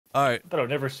All right. I thought I'd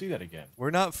never see that again.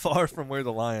 We're not far from where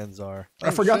the lions are.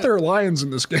 I forgot there are lions in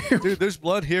this game. Dude, there's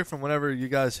blood here from whenever you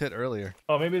guys hit earlier.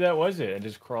 Oh, maybe that was it. I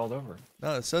just crawled over.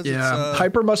 No, it says Yeah, it's,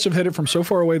 Hyper must have hit it from so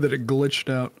far away that it glitched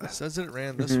out. It says it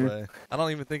ran this way. I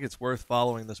don't even think it's worth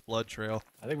following this blood trail.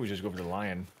 I think we just go for the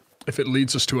lion. If it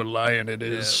leads us to a lion, it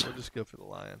is. Yeah, we'll just go for the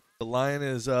lion. The lion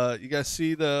is, you guys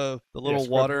see the little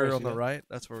water on the right?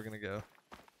 That's where we're going to go.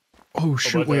 Oh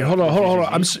shoot! Wait, hold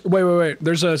on. Wait.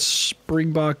 There's a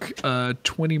springbok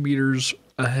 20 meters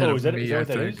ahead of me. I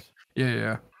think.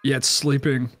 Yeah. It's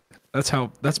sleeping.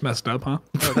 That's messed up, huh?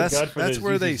 No, that's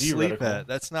where they sleep at.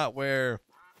 That's not where.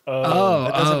 That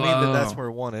doesn't mean that's where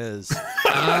one is.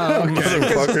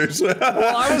 Motherfuckers.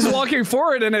 Well, I was walking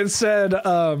forward and it said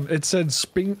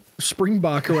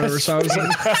springbok or whatever. So I was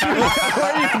like,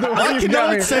 why can no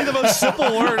one say the most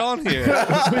simple word on here?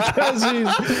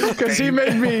 Because he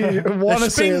made me want to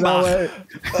say it that way.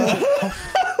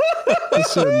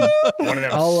 Listen, one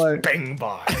of them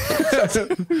springbok.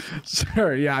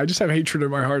 Sorry, yeah, I just have hatred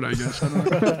in my heart, I guess. I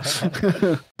don't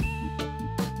know.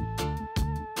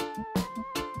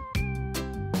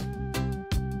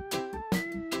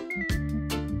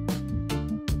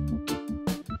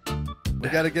 We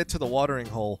gotta get to the watering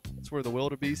hole. That's where the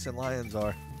wildebeest and lions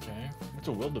are. Okay. What's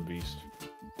a wildebeest?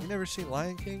 You never seen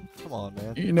Lion King? Come on,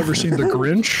 man. You never seen The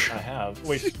Grinch? I have.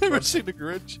 Wait, you never seen The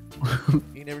Grinch?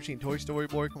 You never seen Toy Story,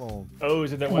 boy? Come on. Oh,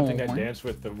 is it that one thing that danced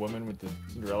with the woman with the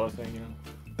Cinderella thing, you know?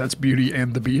 That's Beauty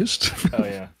and the Beast. Oh,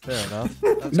 yeah. Fair enough.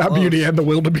 That's Not close. Beauty and the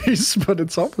Wildebeest, but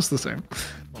it's almost the same.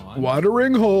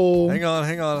 Watering hole. Hang on.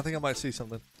 I think I might see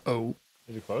something. Oh.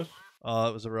 Is it close?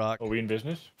 It was a rock. Are we in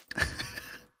business?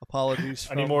 Apologies.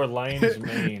 I need more lion's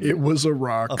mane. It was a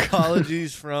rock.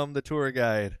 Apologies from the tour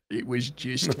guide. It was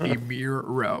just a mere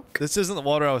rock. This isn't the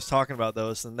water I was talking about,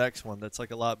 though. It's the next one that's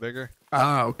like a lot bigger.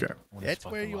 Ah, okay. That's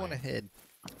where you want to head.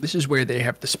 This is where they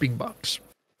have the springboks.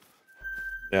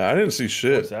 Yeah, I didn't see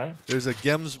shit. What's that? There's a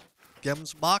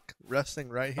Gemsbok resting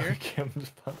right here.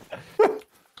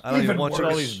 I don't even even want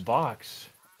all these box.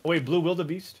 Oh, wait, blue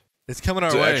wildebeest? It's coming our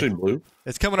Is it way. actually blue?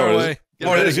 It's coming our way.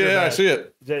 Oh, it is. Yeah, I see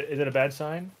it. Is it a bad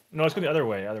sign? No, it's going the other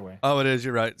way. Oh, it is.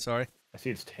 You're right. Sorry. I see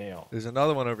its tail. There's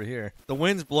another one over here. The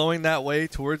wind's blowing that way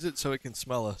towards it so it can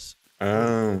smell us.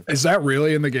 Oh. Is that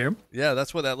really in the game? Yeah,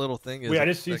 that's what that little thing is. Wait, I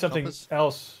just see something compass.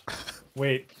 else.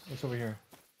 Wait, what's over here?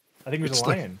 I think it was It's a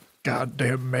lion.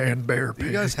 Goddamn man bear Do pig.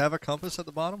 you guys have a compass at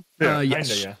the bottom? Yes.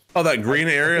 Kinda, yeah. Oh, that green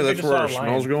area. I That's just where saw our a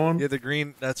lion. smell's going. Yeah, the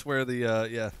green. That's where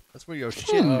the that's where your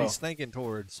shit Oh. is thinking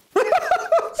towards.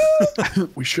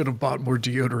 We should have bought more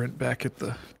deodorant back at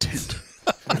the tent.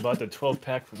 I bought the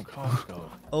 12-pack from Costco.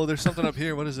 Oh, there's something up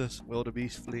here. What is this?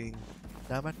 Wildebeest fleeing.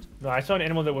 Damn it. No, I saw an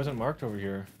animal that wasn't marked over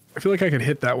here. I feel like I could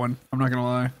hit that one. I'm not gonna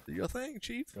lie. Do your thing,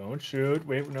 Chief. Don't shoot.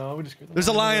 Wait, no, we just get the There's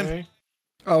a lion. away.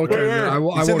 Oh, okay. Where? I He's in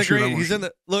won't the shoot. I green. won't He's shoot. in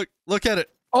the look at it.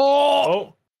 Oh!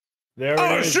 Oh, there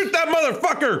Oh, it is. shoot that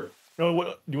motherfucker! No,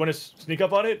 do you want to sneak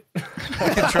up on it? We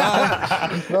can try.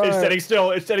 It's standing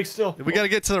still. It's standing still. We got to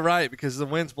get to the right because the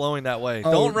wind's blowing that way.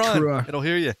 Oh, Don't run. true. It'll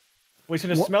hear you. Wait, it's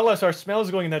gonna smell us. Our smell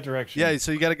is going in that direction. Yeah,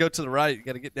 so you got to go to the right. You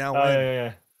got to get Oh, downwind.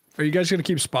 yeah. Are you guys gonna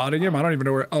keep spotting him? I don't even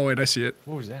know where. Oh wait, I see it.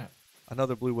 What was that?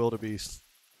 Another blue wildebeest.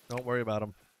 Don't worry about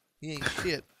him. He ain't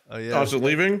shit. Oh yeah. Oh, is it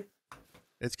leaving?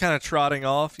 It's kind of trotting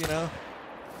off, you know.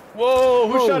 Whoa!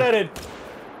 Who shot at it?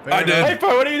 I did. Hyper,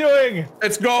 what are you doing?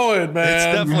 It's going, man.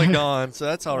 It's definitely gone, so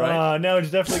that's all right. Now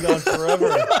it's definitely gone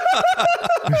forever.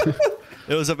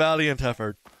 It was a valiant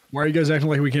effort. Why are you guys acting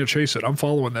like we can't chase it? I'm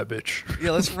following that bitch.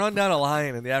 Yeah, let's run down a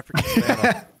lion in the African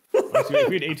savannah. If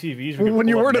we had ATVs, we could When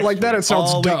you pull up word it next like to that, it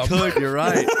sounds Oh, dumb. we could. You're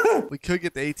right. We could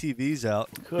get the ATVs out.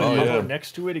 Could Oh, you yeah. go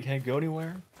next to it? It can't go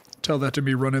anywhere. Tell that to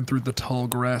me running through the tall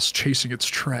grass, chasing its I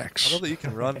tracks. know that you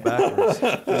can run backwards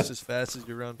just as fast as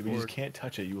you run If you just forward. can't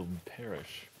touch it, you will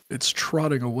perish. It's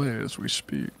trotting away as we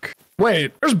speak.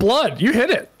 Wait, there's blood. You hit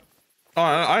it. Oh,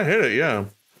 I hit it. Yeah.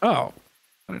 Oh,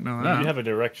 I didn't know You that. did have a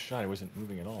direct shot. It wasn't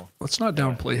moving at all. Let's not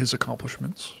downplay his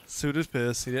accomplishments. Suit is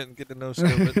pissed. He didn't get to no scope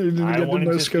He it. didn't I get the wanted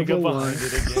no to scope sneak up line.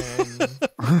 behind it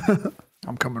again.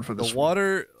 I'm coming for this The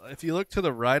water, if you look to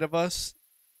the right of us,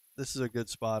 this is a good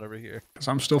spot over here. because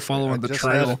I'm still following I the just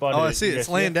trail. had- Spotted Oh, I it. see You it. It's guys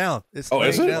see laying it? down. It's Oh, laying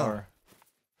is it? down.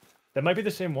 That might be the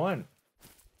same one.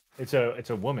 It's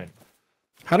a woman.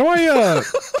 How do I,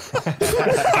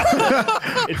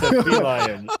 It's a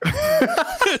feline.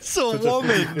 It's a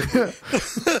woman. If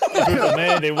it was a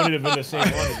man, they wouldn't have been the same one.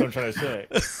 That's what I'm trying to say.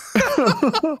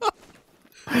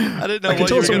 I didn't know I can what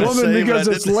tell you it's were a going to woman say, because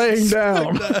but I it's didn't laying say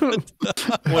down.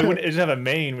 that. Well, it doesn't have a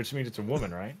mane, which means it's a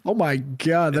woman, right? Oh my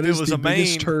god, that If it is was the a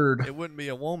biggest mane, turd. it wouldn't be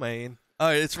a woman. All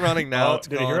right, it's running now. Oh, It's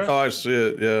did you hear gone. it? Oh, I see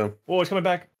it. Yeah. Whoa, it's coming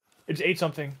back. It just ate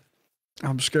something.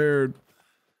 I'm scared.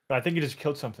 I think you just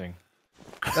killed something.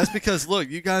 That's because look,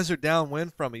 you guys are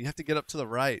downwind from it. You have to get up to the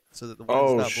right so that the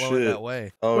wind's not blowing that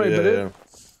way. Oh Wait, yeah.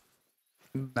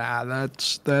 Nah,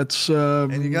 that's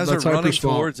and you guys are running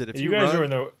towards it. If you guys are in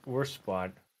the worst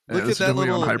spot. Look at that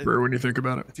little on hyper when you think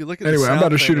about it. If you look at anyway, I'm about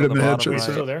to shoot it in the head. Is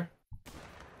it still there?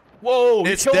 Whoa!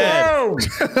 It's dead.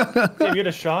 Did you get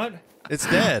a shot? It's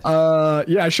dead.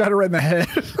 Yeah, I shot it right in the head.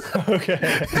 Okay.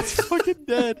 It's fucking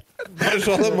dead. I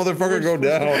saw that motherfucker go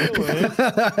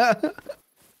down.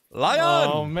 Lion!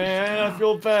 Oh man, I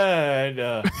feel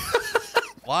bad.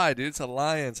 Why, dude? It's a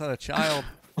lion. It's not a child.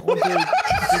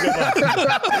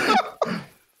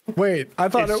 Wait, I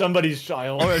thought it's somebody's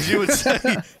child. Or as you would say,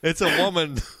 it's a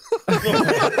woman.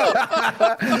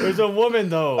 There's a woman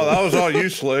though. Oh, that was all you,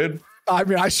 Slade. I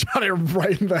mean, I shot it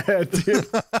right in the head, dude.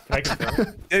 Can I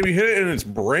confirm? Damn, you hit it in its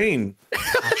brain.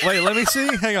 Wait, let me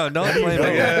see. Hang on. Don't blame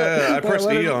me. Yeah, I pressed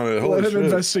E on it. Holy let shit. him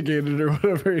investigate it or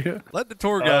whatever. Yeah. Let the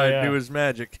tour guide do his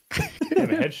magic. Damn,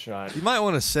 a headshot. You might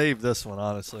want to save this one,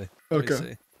 honestly. Okay.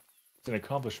 See. It's an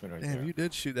accomplishment right there. Damn, you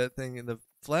did shoot that thing in the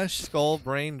flesh, skull,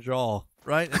 brain, jaw.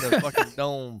 Right in the fucking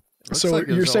dome. So like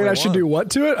you're saying I should do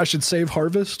what to it? I should save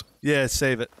harvest? Yeah,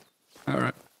 save it. All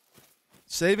right.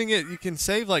 Saving it, you can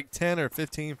save like 10 or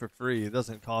 15 for free. It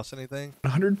doesn't cost anything.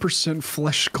 100%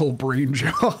 flesh, skull, brain,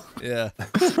 jaw. Yeah.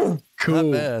 Cool.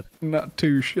 Not bad. Not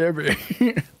too shabby.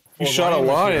 You shot a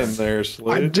lion there,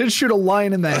 Slade. I did shoot a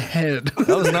lion in the head. That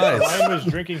was nice. The lion was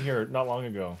drinking here not long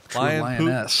ago. Lion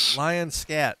lioness. poop, lion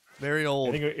scat. Very I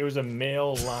old. think it was a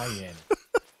male lion.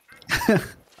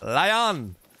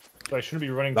 Lion. So I shouldn't be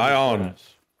running. Lion.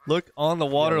 Look on the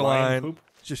water Yeah, lion line. poop?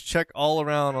 Just check all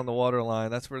around on the water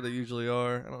line. That's where they usually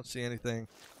are. I don't see anything.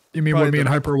 You mean Probably what me and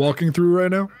Hyper are walking through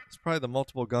right now? It's probably the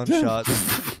multiple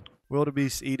gunshots.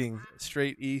 Wildebeest eating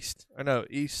straight east. Or no,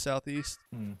 east, southeast.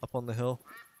 Up on the hill.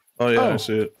 Oh yeah, I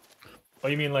see it. Oh,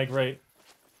 you mean like right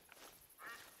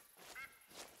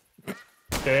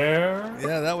there?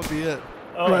 Yeah, that would be it.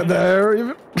 Oh, Right there,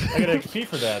 even. I got a key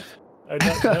for that. I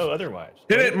don't know otherwise.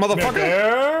 Hit it, motherfucker!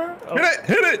 There? Oh, Hit it!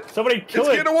 Hit it! somebody kill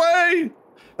Let's it. get away!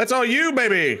 That's all you,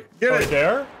 baby. Get Right it.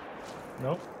 there?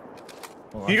 Nope.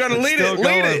 Hold on. You gotta lead it. still Lead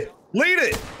going. it. Lead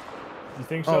it. You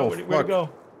think so? Oh, Where'd it fuck. go?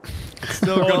 It's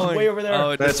still Oh, going. it's way over there. Oh,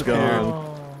 it That's disappeared.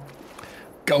 gone.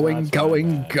 Going, That's my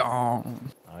going, bad.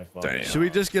 gone. I fucked Damn. it. Should we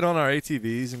just get on our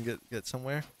ATVs and get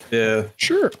somewhere? Yeah.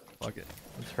 Sure. Fuck it.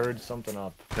 Just heard something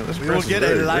up. Yeah, this We will press is get a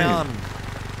very lion. green.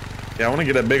 Yeah, I want to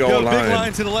get a big old Yo, lion. big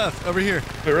line to the left, over here.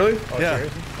 Wait, really? Oh, Yeah.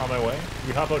 seriously? On my way.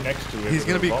 We hop out next to it. He's with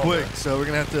gonna a be revolver. quick, so we're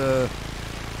gonna have to.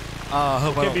 I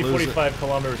hope I Can't don't be lose 45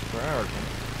 kilometers per hour, can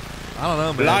it? I don't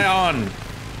know, man. Lion.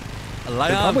 A They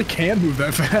lion. probably can move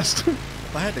that fast.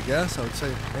 If I had to guess, I would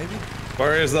say maybe.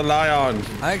 Where is the lion?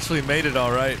 I actually made it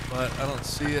all right, but I don't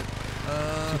see it.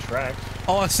 Two tracks.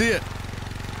 Oh, I see it.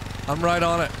 I'm right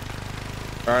on it.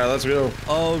 All right, let's go.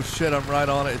 Oh shit, I'm right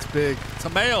on it. It's big. It's a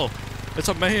male. It's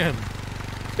a man.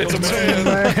 It's a man.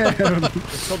 man.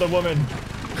 It's called a woman.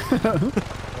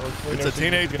 It's a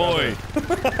teenage boy.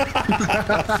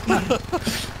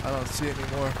 I don't see it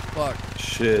anymore. Fuck.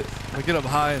 Shit. Let me get up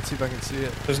high and see if I can see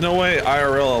it. There's no way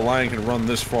IRL a lion can run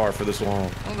this far for this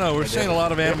long. I don't know. We're saying a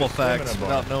lot of animal stamina facts bar.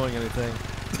 without knowing anything.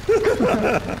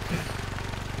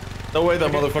 No way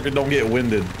that motherfucker don't get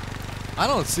winded. I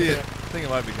don't see it. I think it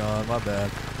might be gone. My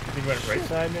bad. You think you went right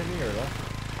side maybe or left?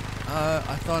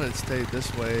 I thought it stayed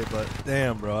this way, but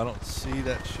damn, bro, I don't see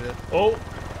that shit. Oh!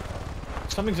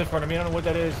 Something's in front of me. I don't know what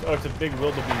that is. Oh, it's a big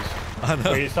wildebeest. I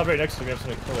know. Wait, stop right next to me. I'm just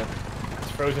gonna kill it.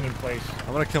 It's frozen in place.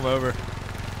 I'm gonna come over.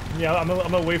 Yeah, I'm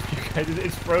gonna wait for you guys.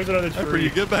 It's frozen on the tree. Are you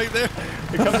good back there?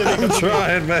 It comes in, it I'm comes in.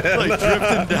 trying, man. Like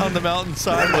drifting down the mountain What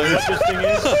sideways. this thing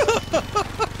is?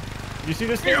 You see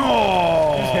this thing?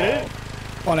 Oh. You just hit it?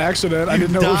 On accident. I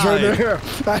didn't know it was right died. there.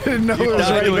 I didn't know You it was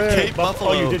died right to a there. Cape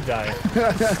Buffalo. Oh, you did die.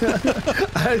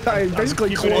 I basically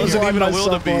keeping it- closed Wasn't on even a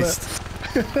myself on it. wildebeest.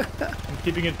 I'm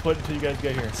keeping it put until you guys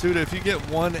get here. Suda, if you get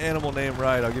one animal name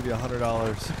right, I'll give you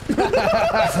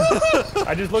 $100.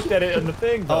 I just looked at it on the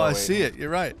thing. Oh, I see it.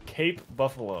 You're right. Cape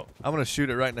Buffalo. I'm gonna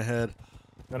shoot it right in the head.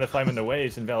 Not if I'm in the way,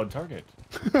 it's invalid target.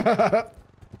 Why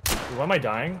am I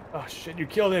dying? Oh shit, you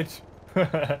killed it.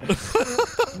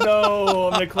 No,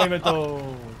 I'm gonna claim it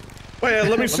though. Wait,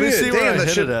 let me see Let me it. see where Damn, I that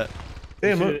hit shit. it at.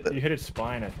 Damn, You hit its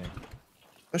spine, I think.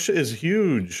 that shit is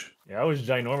huge. Yeah, I was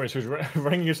ginormous. It was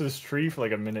running against this tree for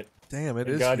like a minute. Damn, it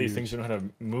Thank is. God, huge. these things don't know how to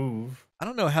move. I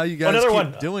don't know how you guys another keep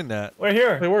one. doing that. Wait,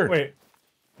 here. Wait, where? Wait.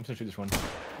 I'm just gonna shoot this one.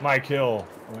 My kill.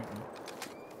 Wait.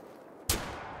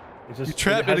 It's just, You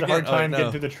trapped it has it a hard again. Oh, time no.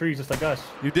 getting through the trees, just like us.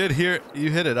 You did hear. You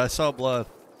hit it. I saw blood.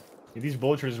 Yeah, these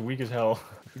bulleters are weak as hell.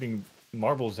 Shooting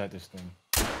marbles at this thing.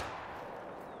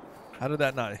 How did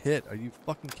that not hit? Are you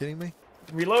fucking kidding me?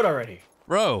 Reload already.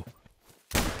 Bro.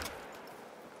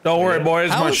 Don't worry,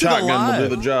 boys. How My is it shotgun will alive?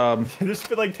 do the job. This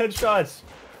been like 10 shots.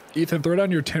 Ethan, throw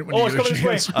down your tent when Oh, you it's get a coming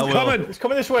this chance. way. I will. Coming. It's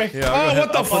coming this way. Yeah, Oh,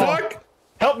 what the fuck?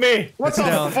 Help me. What the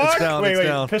down, fuck? it's down, Wait, it's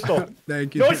down. pistol.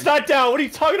 Thank you. No, it's not down. What are you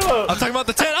talking about? I'm talking about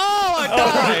the tent. Oh, I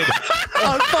died.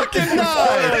 I fucking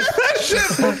died. That shit.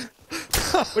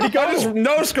 Where'd he go? I just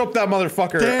no-scoped that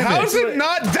motherfucker. Damn How it. is it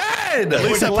not dead? At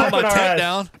least I put my Laughing our tent ass.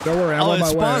 down. Don't worry, I'm Oh, on it my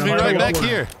way. spawns me I'm right on my back way.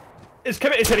 here. It's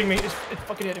coming. It's hitting me. It's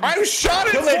fucking hitting me. I shot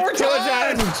it Kill 4 it, kill it,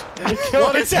 times.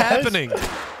 What is happening?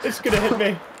 It's gonna hit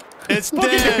me. It's Look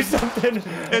at dead. something.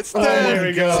 It's Oh, dead. there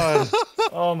we go.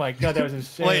 Oh my god, that was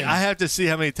insane. Wait, I have to see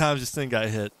how many times this thing got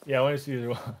hit. Yeah, I want to see as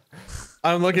well.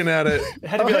 I'm looking at it. It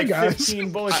had to be Oh, like hey, guys.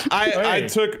 15 bullets. I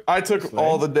took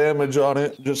all the damage on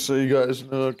it, just so you guys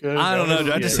know. Okay. I don't know,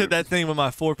 dude. I just hit that thing with my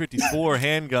 454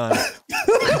 handgun.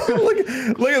 look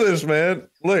at this, man.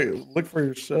 Look for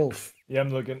yourself. Yeah, I'm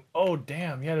looking. Oh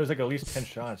damn, yeah, there was like at least 10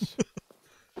 shots.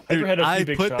 Dude, had a few I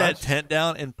big put that shots? tent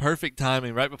down in perfect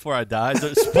timing right before I died, so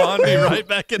it spawned me right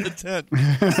back in the tent.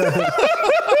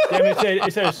 Damn,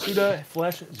 it said Suda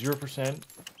flesh 0%,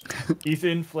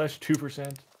 Ethan flesh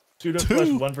 2%, Suda flesh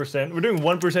 1%. We're doing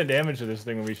 1% damage to this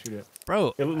thing when we shoot it.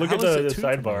 Bro, Yeah, look how at is the it 2?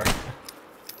 sidebar.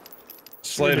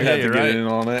 Slade Yeah, had to you're get right. in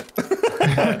on it.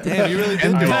 Damn, you really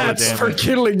did do all the That's for damage.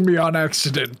 killing me on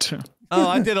accident. Oh,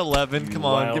 I did 11. Come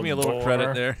on, give me a little Wild credit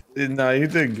boar. there. No, you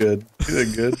did good. You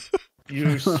did good.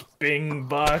 You sping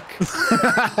buck. Looks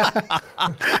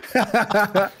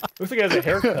like he has a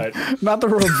haircut. Not the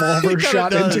revolver He kinda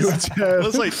shot does. into its head.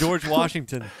 Looks like George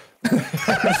Washington.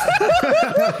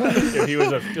 If he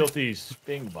was a filthy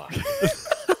sping buck.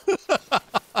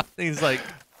 Things like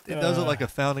it does look like a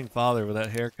founding father with that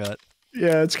haircut.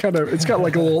 Yeah, it's got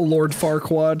like a little Lord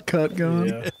Farquaad cut going.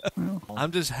 Yeah.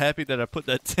 I'm just happy that I put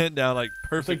that tent down like It's like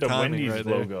perfect the timing Wendy's right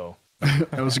there. logo.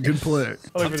 That was a good play.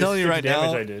 Oh, I'm for the telling you 6 right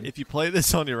damage now, I did. if you play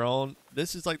this on your own,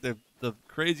 this is like the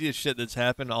craziest shit that's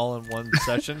happened all in one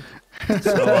session.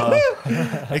 So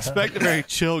expect a very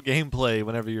chill gameplay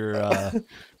whenever you're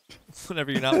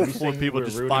not with 4 people we're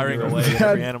just rooting firing for away at That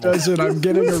every animal. does it. I'm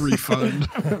getting a refund.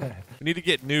 We need to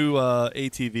get new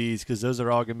ATVs because those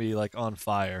are all gonna be like on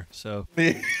fire. So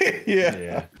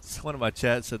Yeah. one of my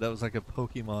chats said that was like a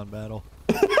Pokemon battle.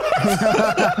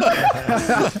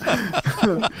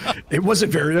 It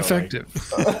wasn't very effective.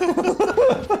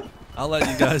 I'll let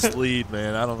you guys lead,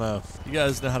 man. I don't know. You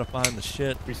guys know how to find the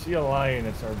shit. If we see a lion,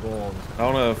 it's our goal. I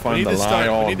want to We find need the to start.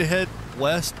 lion. We need to head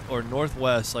west or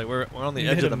northwest. Like we're on the You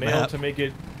edge hit of a the male map. to make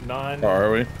it non. Oh,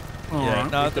 are we? Yeah,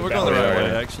 no, Hit the we're going the right battle.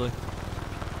 way actually.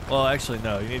 Well, actually,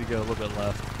 no. You need to go a little bit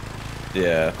left.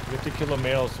 Yeah. We have to kill a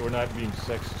male so we're not being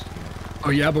sexist. Oh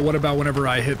yeah, but what about whenever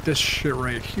I hit this shit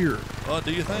right here? Oh,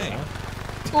 do you think?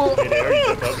 Midair, you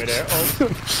jump up midair. Oh,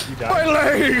 you My died.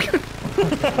 leg!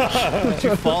 Did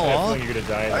you fall I feel off? like you're gonna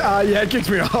die. Yeah, it kicked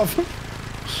me off.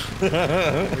 What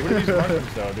are these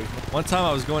markings though, dude? One time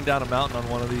I was going down a mountain on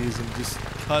one of these and just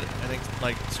cut and it,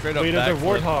 like straight up Wait, there's a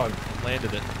backflip, warthog.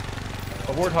 landed it.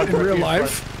 A warthog In real directly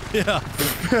life? Yeah.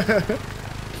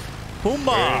 When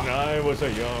Pumbaa. I was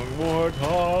a young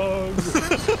warthog.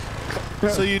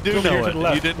 So you do Over here know to it. the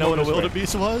left. You didn't know what a This way.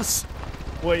 wildebeest was?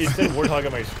 Wait, it said warthog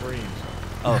on my screen.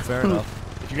 Oh, fair enough.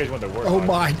 If you guys want the warthog. Oh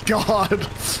my god.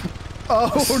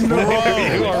 Oh no.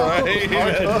 You all are right?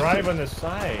 hard to drive on the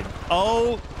side.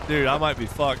 Oh, dude, I might be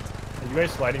fucked. Are you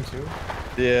guys sliding too?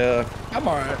 Yeah. I'm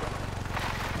alright.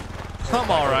 I'm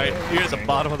all right. You're at the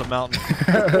bottom of the mountain.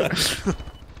 Is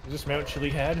this Mount Chili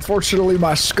Head? Fortunately,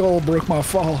 my skull broke my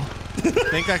fall.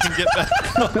 Think I can get back?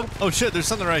 Oh shit! There's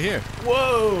something right here.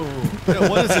 Whoa! Yo,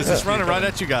 what is this? It's running right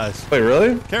at you guys. Wait,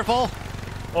 really? Careful!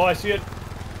 Oh, I see it.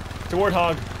 It's a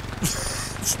warthog.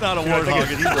 It's not a Dude, I think warthog.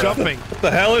 it's It's zebra. jumping. What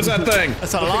the hell is that thing?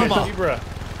 That's a Look at llama. zebra.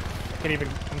 Can't even.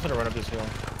 I'm just gonna run up this hill. I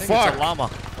think Fuck. it's a llama.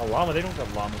 A llama? They don't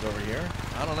got llamas over here.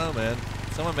 I don't know, man.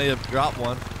 Someone may have dropped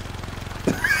one.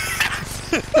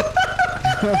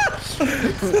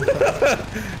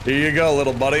 Here you go,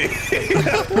 little buddy.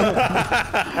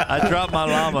 I dropped my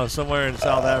llama somewhere in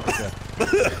South Africa.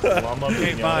 Llama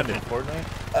Can't find it.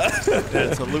 Fortnite? Yeah,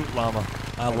 it's a loot llama.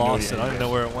 I lost it. I don't even know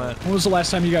where it went. When was the last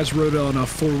time you guys rode on a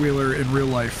four-wheeler in real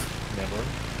life? Never.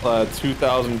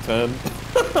 2010.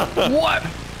 What?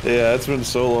 Yeah, it's been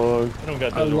so long. I don't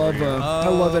got I those love over here. I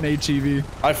love an ATV.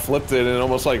 I flipped it and it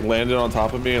almost like landed on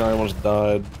top of me and I almost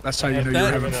died. That's how you If know you're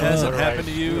that having hasn't fun. happened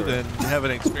to you, then you haven't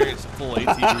experienced a full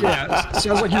ATV. Yeah, it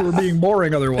sounds like you were being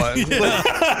boring otherwise.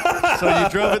 So you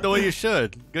drove it the way you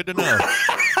should. Good to know.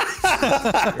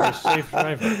 You're a safe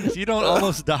driver. If you don't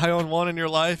almost die on one in your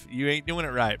life, you ain't doing it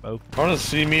right, Bo. I want to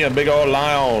see me a big old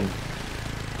lion.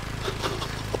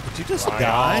 Did you just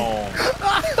die?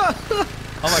 Wow.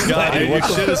 Oh my god, dude, your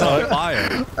shit is on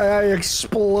fire. I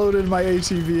exploded my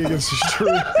ATV against the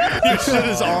street. Your shit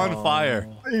is on fire.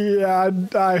 Yeah,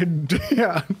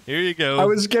 yeah. Here you go. I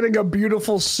was getting a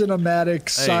beautiful cinematic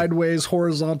sideways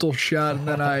horizontal shot, and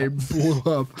then I blew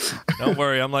up. Don't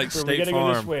worry, I'm like We're State gonna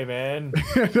Farm. go this way, man.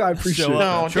 I appreciate Show it.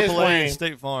 up No, at this AAA way.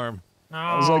 State Farm. It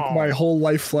was like my whole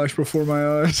life flashed before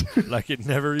my eyes. Like it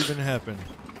never even happened.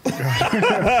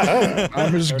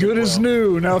 I'm as good as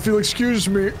new. Now, if you'll excuse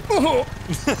me. Oh.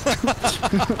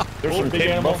 There's some big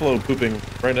Cape animal. buffalo pooping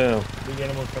right now. Big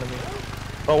animal in front of me.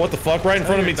 Oh, what the fuck? Right in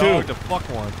front of me, Dog too. to fuck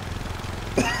one.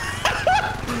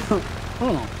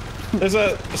 There's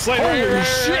a slate right here. Holy right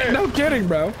shit! here. No kidding,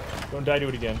 bro. Don't die to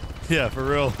it again. Yeah, for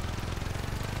real.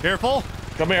 Careful.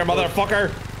 Come here, motherfucker.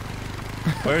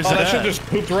 Where's Oh, it that shit at? just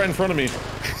pooped right in front of me.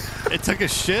 It took a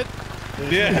shit.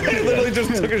 Yeah, it literally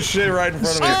just took a shit right in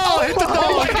front of me. Oh, hit the dog!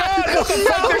 Oh my god, what the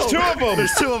fuck? There's two of them.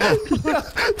 There's two of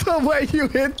them. The way you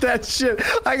hit that shit,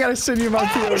 I gotta send you my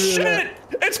POV. Oh shit!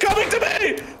 It's coming to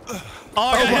me! Oh,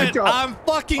 I got my hit. God. I'm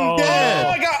fucking Oh dead.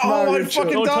 my god! No, Oh, I you're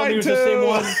fucking Don't tell me died it was the same too!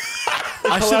 one.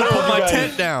 I should have put my guys.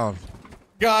 tent down.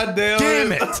 God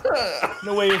Damn it.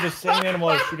 No way, it's the same animal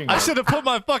I was shooting I at. should have put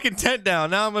my fucking tent down.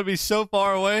 Now I'm gonna be so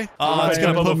far away. Oh, my it's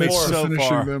gonna God, put me before so finishing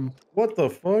far. them. What the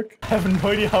fuck? I have no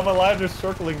idea how my lives are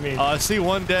circling me. I see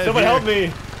one dead. Someone here. help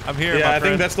me. I'm here, Yeah, my I think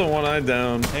friend. that's the one I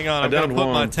downed. Hang on, I I'm gonna downed put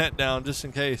my one. tent down just in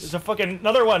There's case. a fucking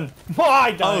another one. Oh,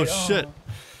 I died. Oh shit.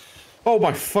 Oh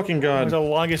my fucking That was god. the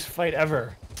longest fight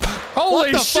ever. Holy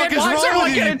What the shit! fuck is why is there wrong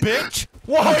like with you, an- bitch?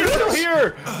 Why are you still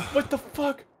here? What the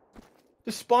fuck?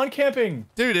 Just spawn camping.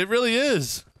 Dude, it really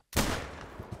is.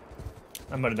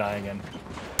 I'm gonna die again.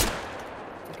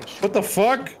 What the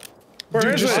fuck? Where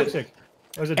Dude, is just- it? Toxic.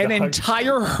 That was a An dog.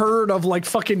 entire herd of like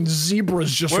fucking zebras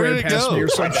just Where ran did it past go? me or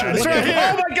some It's shit. It's right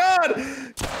here. Oh my god!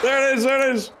 There it is, there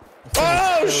it is!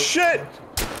 Oh shit!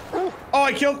 Oh,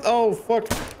 I killed. Oh fuck.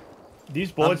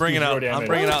 These bullets I'm bringing do zero out. I'm damage.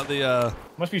 bringing out the.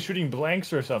 Must be shooting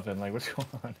blanks or something. Like, what's going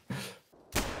on?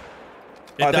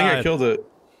 It I think I died. killed it.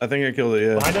 I think I killed it,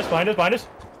 yeah. Behind us, behind us, behind us.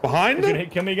 Behind It's gonna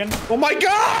it? kill me again. Oh my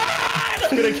god! It's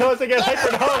gonna kill us again.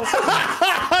 Hyper, no.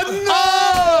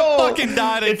 Oh! Fucking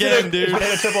died It's again, gonna dude.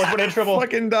 hit a triple. It's gonna hit a triple.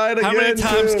 Fucking died again. How many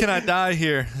times too. can I die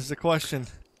here? Is the question.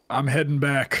 I'm heading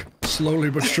back slowly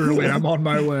but surely. I'm on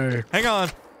my way. Hang on.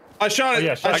 I shot it. Oh,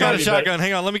 yeah, I shot got a you, shotgun.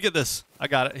 Hang on. Let me get this. I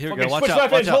got it. Here we Okay, go. Watch switch out.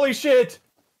 Watch weapons. out. Holy shit.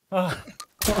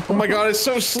 Oh my god, it's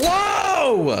so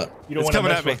slow! You don't It's want to coming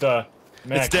mess at me. with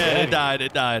Max. It's dead. Daddy. It died.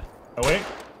 It died. Oh wait.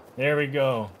 There we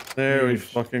go. There we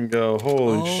fucking go.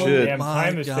 Holy Oh, shit. Damn my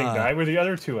time this thing God. died. Where the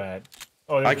other two at?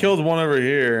 Oh, I killed one over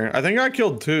here. I think I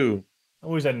killed two.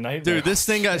 Oh, is that knife? Dude, this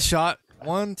thing got shot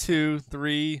 1, 2,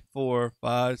 3, 4,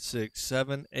 5, 6,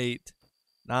 7, 8,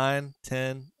 9,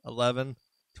 10, 11,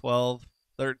 12,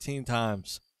 13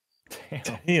 times. Damn.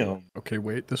 Damn. Okay,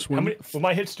 wait. This How one. many? Were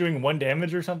my hits doing 1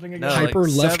 damage or something again? No, Hyper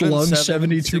left lung,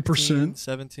 72%. 16,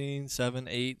 17, 7,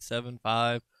 8, 7,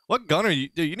 5. What gun are you?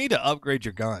 Dude, you need to upgrade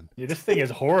your gun. Yeah, this thing is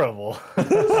horrible.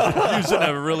 You're using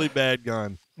a really bad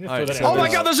gun. Yeah, All right, throw that so Oh my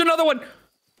there's- god, there's another one!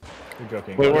 You're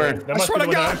joking. Wait, where? That I must swear be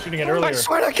to the one I god! was shooting at earlier. I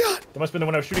swear to god! That must be the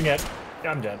one I was shooting at.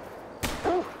 Yeah, I'm dead.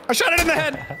 I shot it in the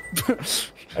head!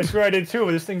 I swear I did too,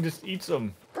 but this thing just eats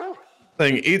them.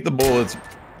 Thing, eat the bullets.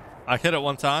 I hit it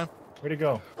one time. Where'd it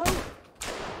go?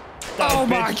 Oh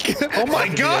my bitch. god! Oh my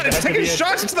god, it's That had to taking be it.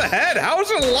 shots to the head. How is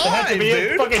it That had to alive, be it.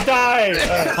 dude? Fucking die!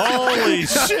 Holy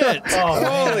shit! Oh,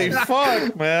 man. Holy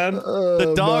fuck, man.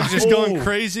 The dog's just going Oh.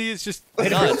 crazy. It's just I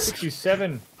hit nuts.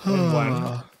 67 and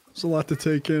one. There's a lot to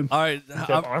take in. All right,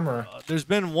 Have armor. there's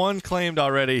been one claimed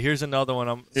already. Here's another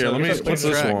one. Here, let me. just What's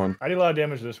keep this track. one? I did a lot of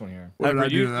damage to this one here. What did I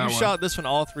do You to that one? shot this one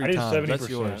all I 3 did times. That's 70%.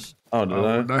 yours. Oh, did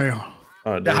Oh, I? damn.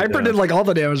 Oh, Yeah, Hyper did like all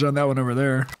the damage on that one over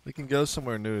there. We can go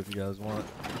somewhere new if you guys want,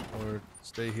 or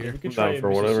stay here. We could I'm down try for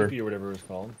Mississippi whatever. or whatever it's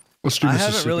called. Let's do I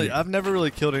Mississippi. haven't really. I've never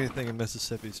really killed anything in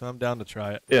Mississippi, so I'm down to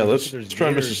try it. Yeah, let's There's try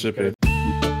gators, Mississippi.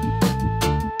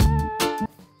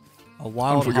 A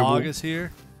wild Unforgivable. hog is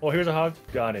here. Oh, here's a hog.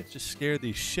 Got it. Just scared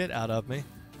the shit out of me.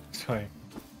 Sorry.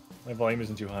 My volume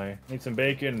isn't too high. Need some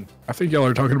bacon. I think y'all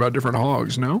are talking about different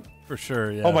hogs, no? For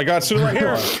sure, yeah. Oh my god, Sue right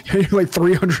here. You're like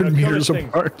 300 kill meters this thing.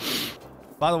 apart.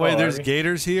 By the way, Oh, there's are we?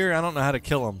 gators here. I don't know how to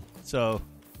kill them, so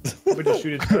We just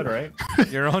shoot its head, right?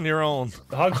 you're on your own.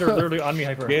 The hogs are literally on me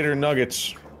hyper. Gator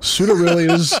nuggets. Suda really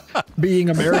is being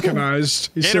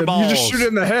Americanized. He Gator said, "You balls." just shoot it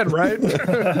in the head, right?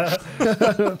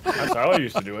 That's how I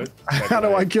used to do it. How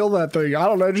do I kill that thing? I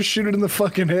don't know. Just shoot it in the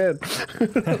fucking head." You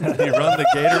run the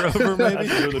gator over, That's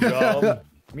maybe. do the job.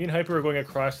 Me and Hyper are going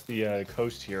across the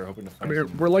coast here, hoping to I find.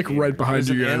 mean, we're like right behind There's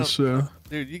you an guys. So.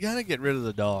 Dude, you gotta get rid of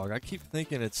the dog. I keep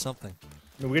thinking it's something.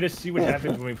 We gotta see what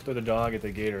happens when we throw the dog at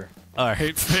the gator. All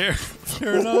right,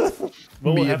 fair enough.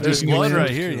 What will happen? There's blood right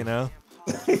here, you know.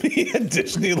 Me at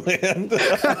Disneyland.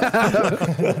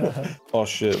 Oh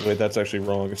shit! Wait, that's actually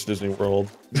wrong. It's Disney World.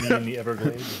 Me in the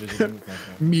Everglades.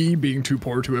 Me being too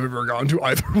poor to have ever gone to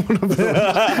either one of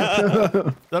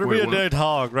those. That'll be a dead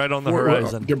hog right on the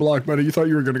horizon. Get blocked, buddy. You thought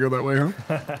you were gonna go that way, huh?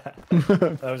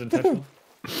 That was intentional.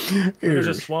 There's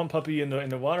a swamp puppy in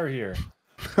the water here.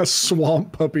 A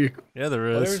swamp puppy. Yeah, there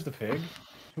Oh, is. there's the pig.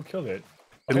 Who killed it?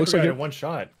 It looks like it one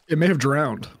shot. It may have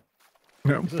drowned.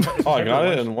 No. Oh, I got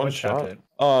it in one shot.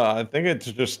 I think it's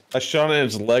just I shot it in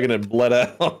its leg and it bled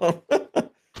out.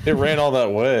 It ran all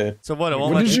that way. So what? It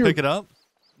won't let you pick it up?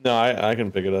 No, I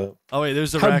can pick it up. Oh wait,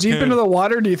 there's a How raccoon. deep into the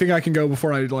water do you think I can go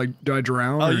before I do I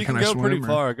drown? Oh, or you can I go swim, pretty or?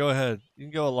 far. Go ahead. You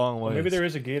can go a long way. Maybe there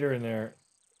is a gator in there.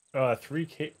 3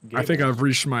 gators. I think I've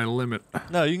reached my limit.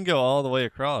 No, you can go all the way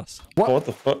across. What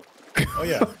the fuck? Oh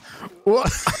yeah. What?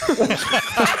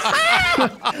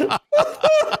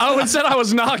 Oh, it said I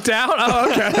was knocked out.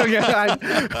 Oh, okay.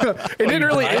 It didn't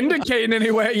really indicate in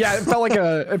any way. Yeah, it felt like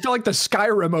the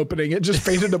Skyrim opening. It just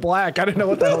faded to black. I didn't know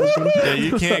what the hell was going on. Yeah,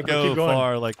 you can't go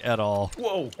far like at all.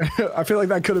 Whoa. I feel like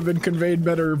that could have been conveyed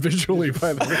better visually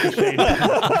by the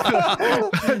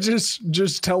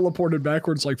just teleported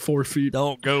backwards like 4 feet.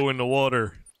 Don't go in the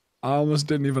water. I almost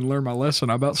didn't even learn my lesson.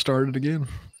 I about started again.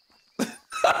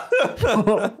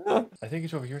 I think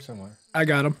he's over here somewhere. I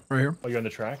got him right here. Oh, you're on the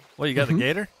track? What, you got the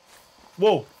gator?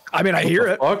 Whoa. I mean, I hear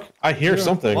it. Fuck? I hear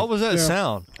something. What was that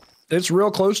sound? It's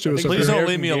real close to us. Please up don't here.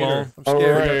 leave me alone. I'm Oh,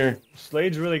 scared. right here.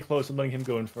 Slade's really close. I'm letting him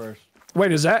go in first.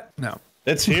 Wait, is that? No.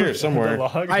 It's here The somewhere.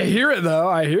 log. I hear it though.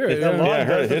 I hear it. The Yeah. log I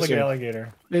heard it does look like an hissing.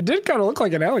 alligator. It did kind of look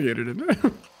like an alligator, didn't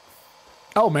it?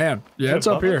 Oh man, yeah, it's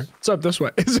up above here. us? It's up this way.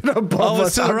 Is it above Oh, us?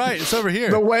 it's to the right. It's over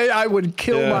here. The way I would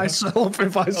kill Yeah. myself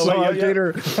if I saw a yeah.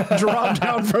 gator drop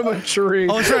down from a tree.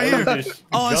 Oh, it's right here. Just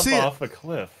Oh, I jump see it. off a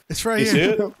cliff. It's right You see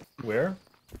here. it? Where?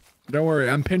 Don't worry,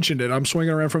 I'm pinching it. I'm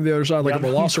swinging around from the other side like Yeah, a I'm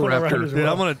going around velociraptor. as Dude,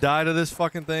 well. I'm gonna die to this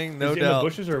fucking thing, no Is it in the doubt.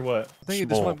 bushes or what? I think it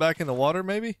just Small. went back in the water,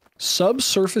 maybe?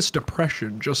 Subsurface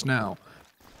depression just now.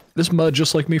 This mud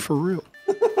just like me for real.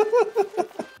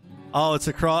 Oh, it's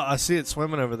across. I see it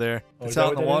swimming over there. Oh, It's is that out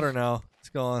in what the that water is? now. It's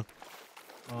gone.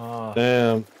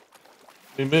 Damn.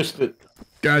 We missed it.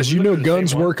 Guys, you Look know at the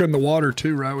guns same one. work in the water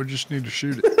too, right? We just need to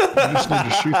shoot it. We just need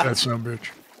to shoot that sumbitch.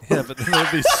 Yeah, but then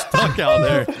they'll be stuck out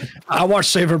there. I watched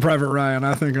Saving Private Ryan.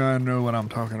 I think I know what I'm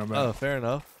talking about. Oh, fair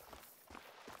enough.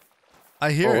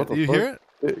 I hear what it. the You fuck? hear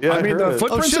it? Yeah, I mean, the heard it.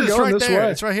 foot- Oh Footprints shit! are It's going right this there.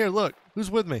 way. It's right here. Look,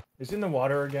 who's with me? It's in the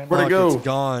water again. Where'd it Fuck, go? It's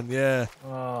gone. Yeah.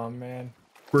 Oh man.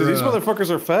 Dude, these Bruh. motherfuckers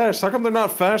are fast. How come they're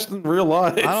not fast in real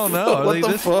life? I don't know. Are What they the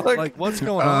just fuck? like what's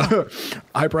going on?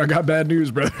 Hyper, I got bad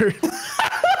news, brother.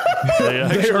 They They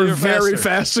actually are very faster.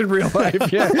 fast in real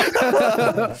life.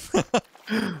 Yeah.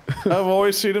 I've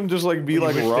always seen them just like be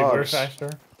like Wish they were rocks. faster.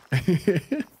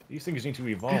 These things need to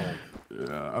evolve.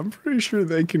 I'm pretty sure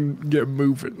they can get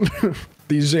moving.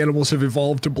 These animals have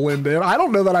evolved to blend in. I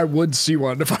don't know that I would see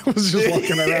one if I was just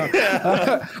walking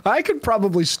around. I could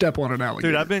probably step on an alligator.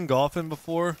 Dude, I've been golfing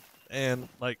before, and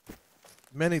like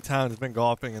many times been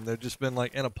golfing, and they've just been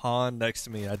like in a pond next to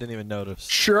me. I didn't even notice.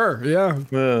 Sure, yeah.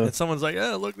 Yeah. And someone's like,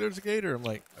 "Yeah, look, there's a gator." I'm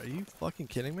like, "Are you fucking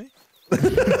kidding me?"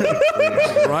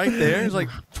 Right there, it's like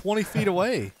 20 feet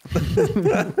away. I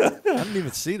didn't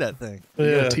even see that thing. You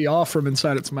gotta Yeah. tee off from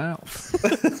inside its mouth.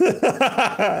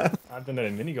 I've done that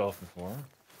in mini golf before.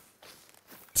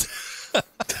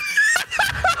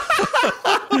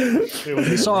 It was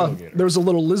You a saw alligator. there was a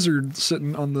little lizard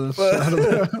sitting on the side of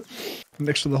the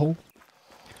next to the hole.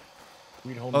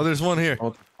 Sweet home. Oh, there's one here.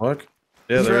 What the fuck?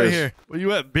 Yeah, It's there right is. here. Where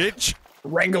you at, bitch?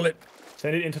 Wrangle it.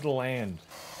 Send it into the land.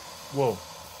 Whoa.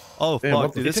 Oh Damn, fuck,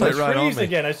 what the- dude, It's it's in the like right on trees me.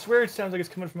 again. I swear it sounds like it's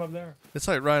coming from up there. It's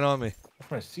like right on me. I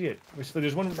just want to see it.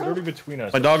 There's one literally between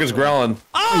us. My dog is growling.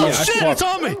 Oh Yeah, shit, fuck. it's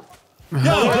on me.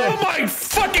 Oh my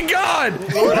fucking god!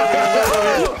 Kill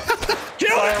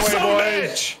that son of a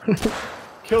bitch!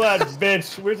 Kill that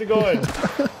bitch. Where's it going?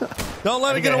 Don't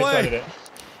let I it think get I away, headshotted it.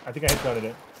 I think I headshotted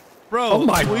it. bro. Oh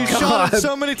my we shot God. it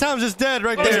so many times. It's dead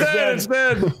right It's there, dead, it's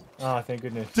dead. Oh, thank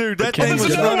goodness. dude. That There's thing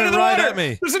was another running right at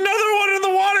me. There's another one in the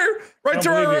water! Right Don't to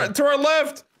believe our you. to our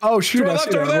left! Oh shoot! To our I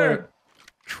left see over that. there!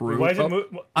 True. Why is it Oh, move?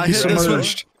 I hit this one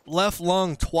submerged. left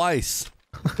lung twice.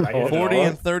 I hit it 40 all.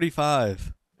 and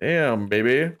 35. Damn,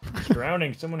 baby. It's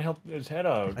drowning. Someone help his head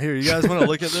out. Here, you guys want to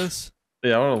look at this?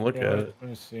 Yeah, I want to look Yeah, at it. let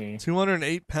me see.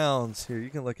 208 pounds. Here, you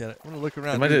can look at it. I'm gonna look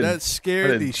around. I Dude, did- that scared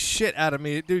I did- the shit out of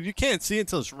me, dude. You can't see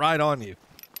until it's right on you.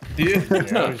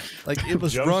 Yeah. Like it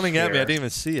was running at me. I didn't even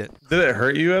see it. Did it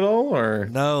hurt you at all, or?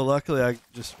 No, luckily I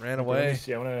just ran away. Let me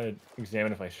see. I want to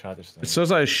examine if I shot this thing. It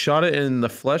says I shot it in the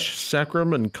flesh,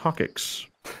 sacrum, and coccyx.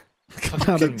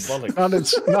 Not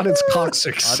its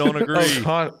coccyx. I don't agree.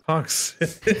 Oh,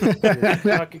 coccyx.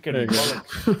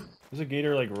 There's a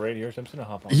gator like right here, so I'm just gonna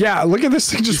hop on. Yeah, look at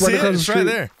this thing just right across the street.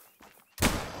 Right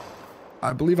there.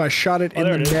 I believe I shot it in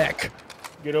the neck.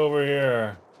 Get over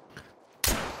here.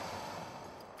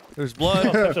 There's blood.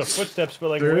 Oh, there's a footsteps, but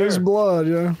like there where? is blood,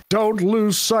 yeah. Don't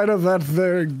lose sight of that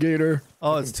there, gator.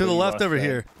 Oh, it's to the left over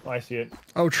here. Oh, I see it.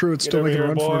 Oh, true. It's Get still over making a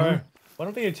here, run for boy. it. Why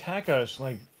don't they attack us?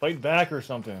 Like, fight back or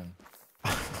something.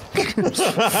 Make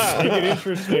it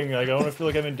interesting. Like, I don't feel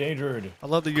like I'm endangered. I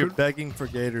love that you're begging for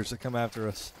gators to come after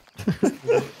us.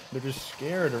 They're just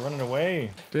scared. They're running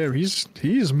away. Damn, he's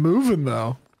moving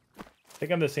though. I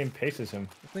think I'm the same pace as him.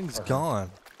 The thing's gone.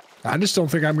 I just don't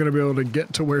think I'm gonna be able to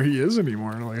get to where he is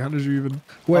anymore. Like, how did you even?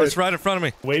 Wait, Oh, it's right in front of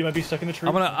me. Wade might be stuck in the tree.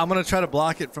 I'm gonna try to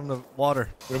block it from the water.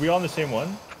 Are we all on the same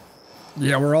one?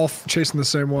 yeah, we're all chasing the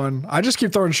same one. I just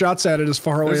keep throwing shots at it as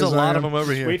far away There's as a I lot am. of them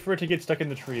over Just here. wait for it to get stuck in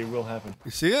the tree. It will happen.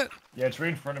 You see it? Yeah, it's right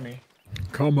in front of me.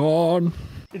 Come on.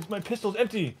 It's my pistol's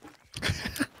empty.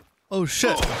 Oh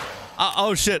shit!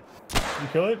 Oh shit! You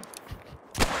kill it?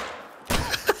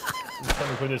 It's time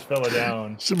to put this fella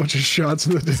down. Just a bunch of shots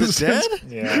in the Is distance. it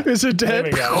dead? Yeah. Is it There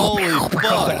dead? we go. Holy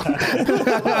fuck!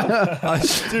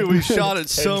 Dude, we shot it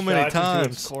so Ten many shots into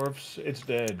its times. corpse. It's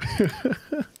dead.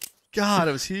 God,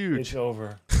 it was It's huge.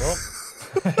 over.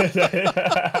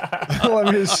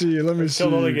 Let me see. Let me see.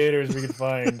 Killed all the gators we could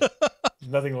find.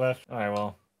 There's nothing left. All right,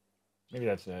 well, maybe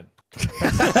that's it.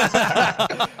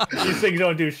 These things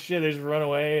don't do shit. They just run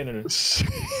away and they're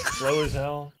slow as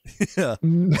hell. Yeah,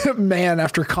 Man,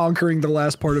 after conquering the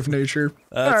last part of nature.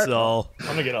 that's all. I'm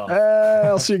gonna get off.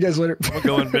 I'll see you guys later. I'm gonna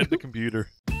go invent the computer.